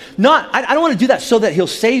wants from them. I don't want to do that so that he'll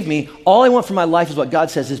save me. All I want for my life is what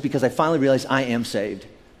God says is because I finally realized I am saved.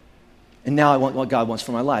 And now I want what God wants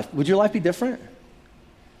for my life. Would your life be different?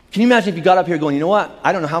 Can you imagine if you got up here going, you know what?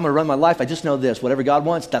 I don't know how I'm going to run my life. I just know this. Whatever God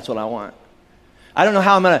wants, that's what I want. I don't know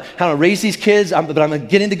how I'm going to raise these kids, but I'm going to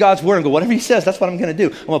get into God's word and go, whatever he says, that's what I'm going to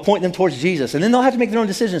do. I'm going to point them towards Jesus. And then they'll have to make their own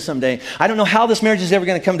decisions someday. I don't know how this marriage is ever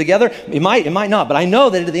going to come together. It might not. But I know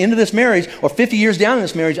that at the end of this marriage, or 50 years down in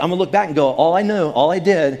this marriage, I'm going to look back and go, all I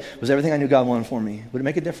did was everything I knew God wanted for me. Would it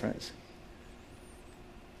make a difference?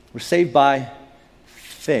 We're saved by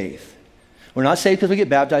faith. We're not saved because we get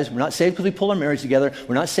baptized. We're not saved because we pull our marriage together.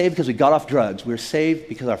 We're not saved because we got off drugs. We're saved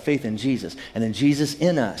because of our faith in Jesus. And then Jesus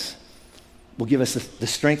in us will give us the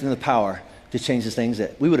strength and the power to change the things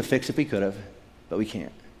that we would have fixed if we could have, but we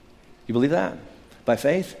can't. You believe that? By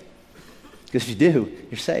faith? Because if you do,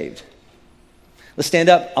 you're saved. Let's stand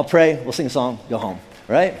up. I'll pray. We'll sing a song. Go home.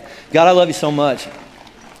 All right? God, I love you so much.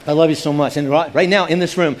 I love you so much. And right now in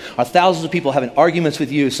this room are thousands of people having arguments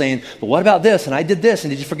with you saying, but what about this? And I did this. And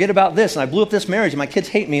did you forget about this? And I blew up this marriage. And my kids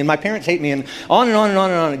hate me. And my parents hate me. And on and on and on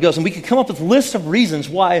and on it goes. And we could come up with lists of reasons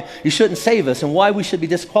why you shouldn't save us and why we should be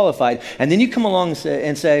disqualified. And then you come along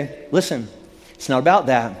and say, listen, it's not about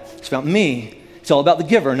that. It's about me. It's all about the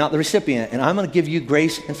giver, not the recipient. And I'm going to give you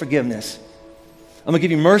grace and forgiveness. I'm going to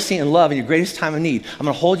give you mercy and love in your greatest time of need. I'm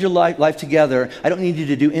going to hold your life together. I don't need you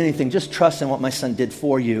to do anything. Just trust in what my son did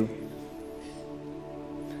for you.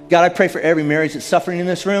 God, I pray for every marriage that's suffering in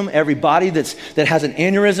this room, every body that has an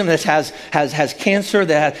aneurysm, that has cancer,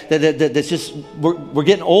 that's just, we're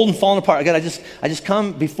getting old and falling apart. God, I just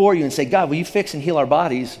come before you and say, God, will you fix and heal our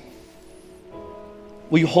bodies?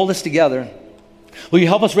 Will you hold us together? Will you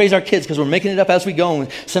help us raise our kids because we're making it up as we go.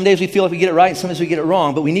 And some days we feel like we get it right and some days we get it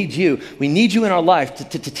wrong. But we need you. We need you in our life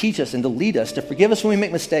to teach us and to lead us, to forgive us when we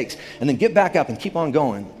make mistakes and then get back up and keep on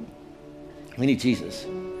going. We need Jesus.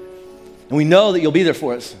 And we know that you'll be there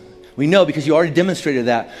for us. We know because you already demonstrated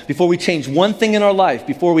that. Before we changed one thing in our life,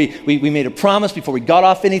 before we made a promise, before we got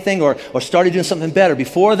off anything or started doing something better,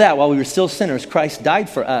 before that, while we were still sinners, Christ died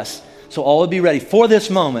for us. So all would be ready for this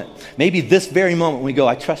moment, maybe this very moment when we go,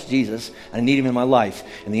 I trust Jesus, and I need him in my life.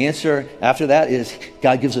 And the answer after that is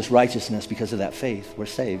God gives us righteousness because of that faith. We're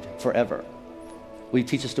saved forever. Will you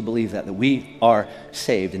teach us to believe that we are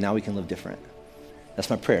saved and now we can live different? That's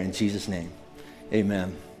my prayer in Jesus' name.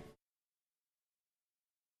 Amen.